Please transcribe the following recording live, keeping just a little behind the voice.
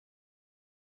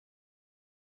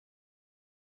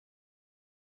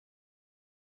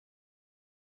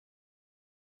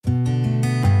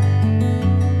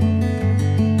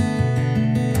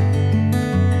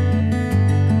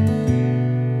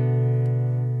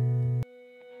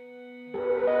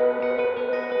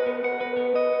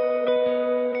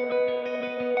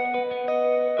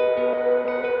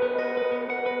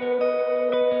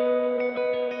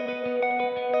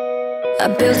I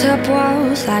built up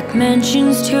walls like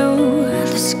mansions to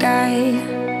the sky,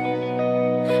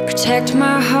 protect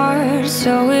my heart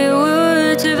so it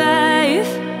would survive.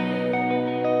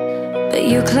 But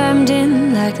you climbed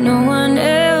in like no one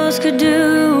else could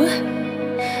do.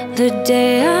 The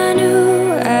day I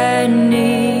knew I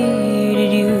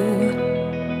needed you,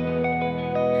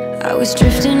 I was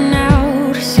drifting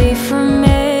out, safe from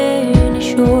any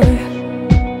shore.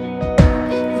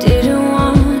 Didn't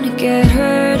want to get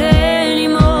hurt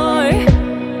anymore,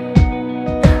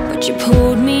 but you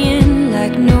pulled me in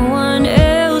like no one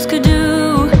else could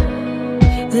do.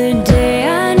 The day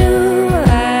I knew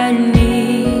I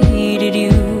needed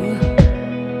you.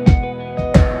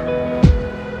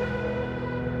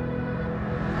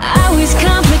 I was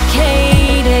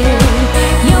complicated,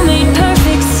 you made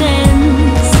perfect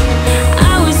sense.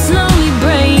 I was slowly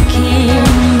breaking,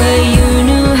 but you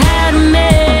knew how to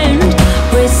mend.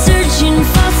 We're searching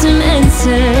for some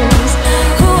answers,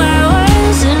 who I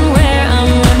was and where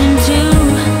I'm running to.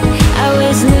 I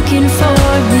was looking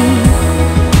for me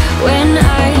when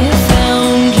I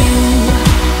found you.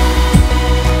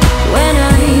 When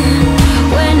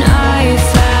I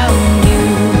found you.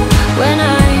 When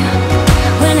I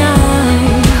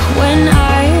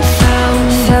found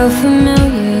you. Felt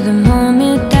familiar the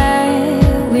moment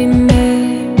that we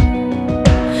met.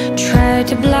 Tried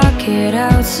to block it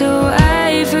out so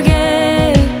I forget.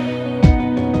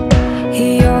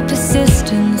 Your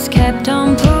persistence kept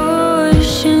on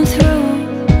pushing through.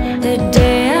 The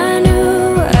day I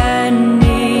knew I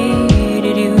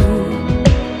needed you.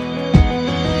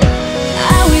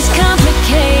 I was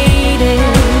complicated,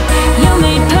 you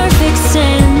made perfect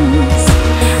sense.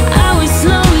 I was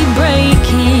slowly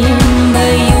breaking,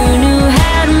 but you knew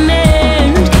how to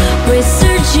mend. We're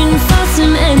searching for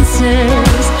some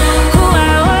answers, who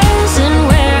I was and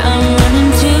where I'm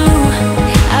running to.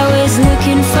 I was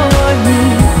looking for me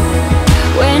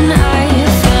when I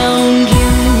found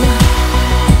you.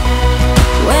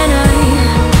 When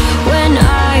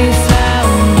I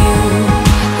found you.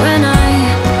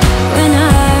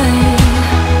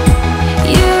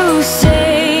 You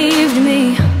saved me,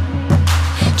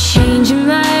 changing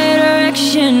my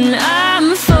direction. I'm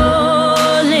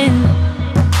falling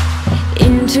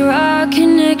into our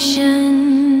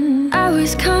connection. I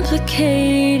was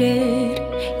complicated,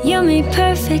 you made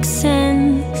perfect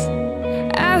sense.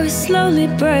 I was slowly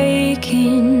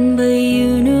breaking, but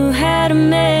you knew how to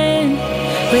mend.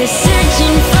 We're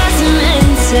searching for some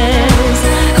answers.